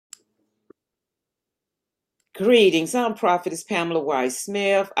Greetings. I'm Prophetess Pamela Wise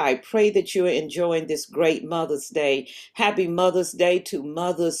Smith. I pray that you're enjoying this great Mother's Day. Happy Mother's Day to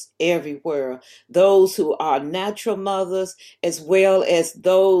mothers everywhere. Those who are natural mothers, as well as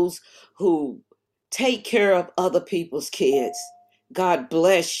those who take care of other people's kids. God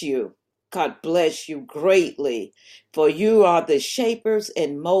bless you. God bless you greatly, for you are the shapers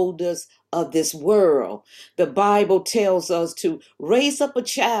and molders of this world. The Bible tells us to raise up a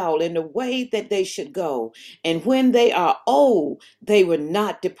child in the way that they should go, and when they are old, they will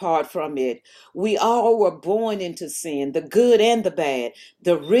not depart from it. We all were born into sin, the good and the bad,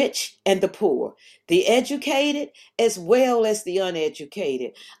 the rich and the poor, the educated as well as the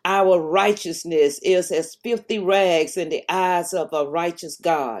uneducated. Our righteousness is as filthy rags in the eyes of a righteous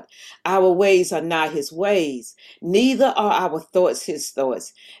God. Our ways are not his ways, neither are our thoughts his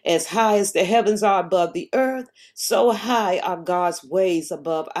thoughts. As high as the heavens are above the earth, so high are God's ways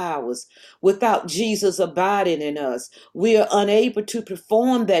above ours. Without Jesus abiding in us, we are unable to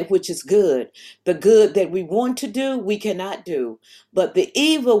perform that which is good. The good that we want to do, we cannot do. But the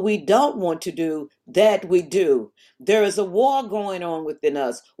evil we don't want to do, that we do. There is a war going on within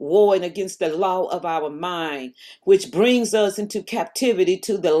us, warring against the law of our mind, which brings us into captivity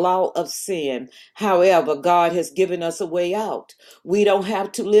to the law of sin. However, God has given us a way out. We don't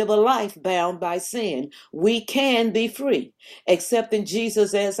have to live a life bound by sin. We can be free. Accepting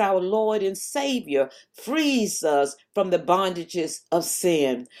Jesus as our Lord and Savior frees us from the bondages of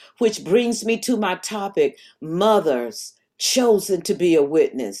sin, which brings me to my topic, mothers chosen to be a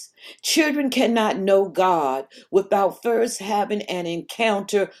witness. Children cannot know God without first having an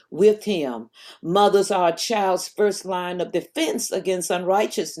encounter with him. Mothers are a child's first line of defense against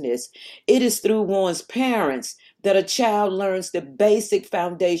unrighteousness. It is through one's parents that a child learns the basic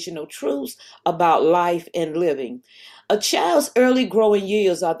foundational truths about life and living. A child's early growing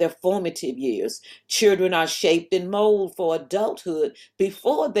years are their formative years. Children are shaped and molded for adulthood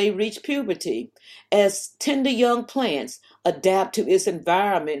before they reach puberty. As tender young plants adapt to its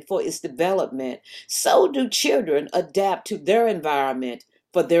environment for its development, so do children adapt to their environment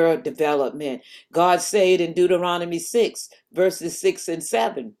for their development. God said in Deuteronomy 6, verses 6 and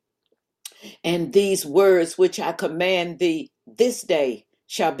 7, "And these words which I command thee this day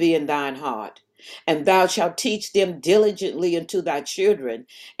shall be in thine heart. And thou shalt teach them diligently unto thy children,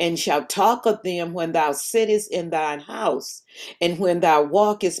 and shalt talk of them when thou sittest in thine house, and when thou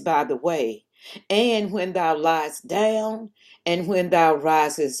walkest by the way, and when thou liest down, and when thou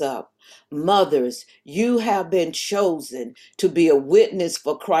risest up." Mothers, you have been chosen to be a witness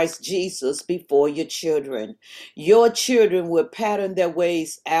for Christ Jesus before your children. Your children will pattern their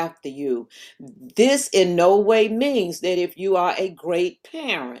ways after you. This in no way means that if you are a great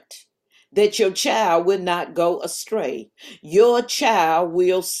parent, that your child will not go astray. Your child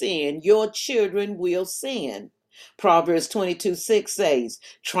will sin. Your children will sin. Proverbs 22:6 says,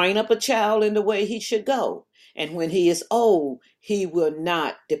 "Train up a child in the way he should go, and when he is old, he will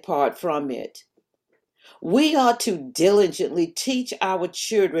not depart from it." We are to diligently teach our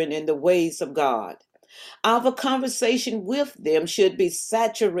children in the ways of God. Our conversation with them should be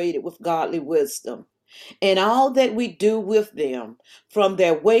saturated with godly wisdom. And all that we do with them, from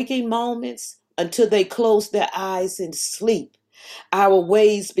their waking moments until they close their eyes in sleep, our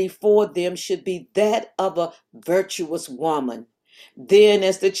ways before them should be that of a virtuous woman. Then,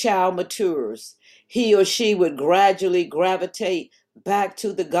 as the child matures, he or she would gradually gravitate back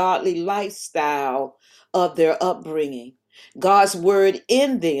to the godly lifestyle of their upbringing. God's word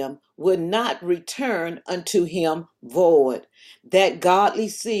in them would not return unto him void. That godly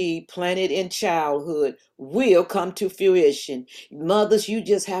seed planted in childhood will come to fruition. Mothers, you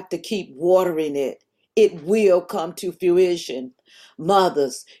just have to keep watering it. It will come to fruition.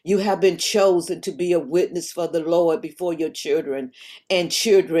 Mothers, you have been chosen to be a witness for the Lord before your children and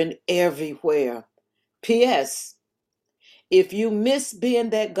children everywhere. P.S. If you miss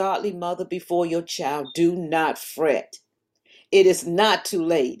being that godly mother before your child, do not fret. It is not too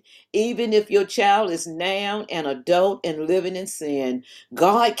late. Even if your child is now an adult and living in sin,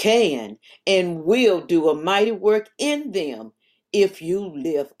 God can and will do a mighty work in them if you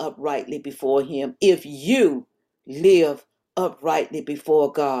live uprightly before him, if you live uprightly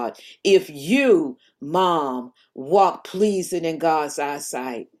before God, if you, mom, walk pleasing in God's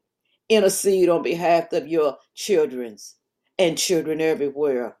eyesight. Intercede on behalf of your children's and children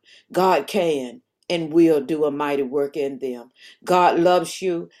everywhere. God can and will do a mighty work in them. God loves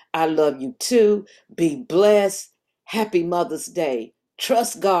you. I love you too. Be blessed. Happy Mother's Day.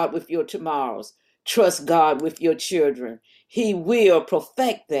 Trust God with your tomorrows. Trust God with your children. He will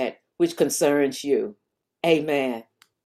perfect that which concerns you. Amen.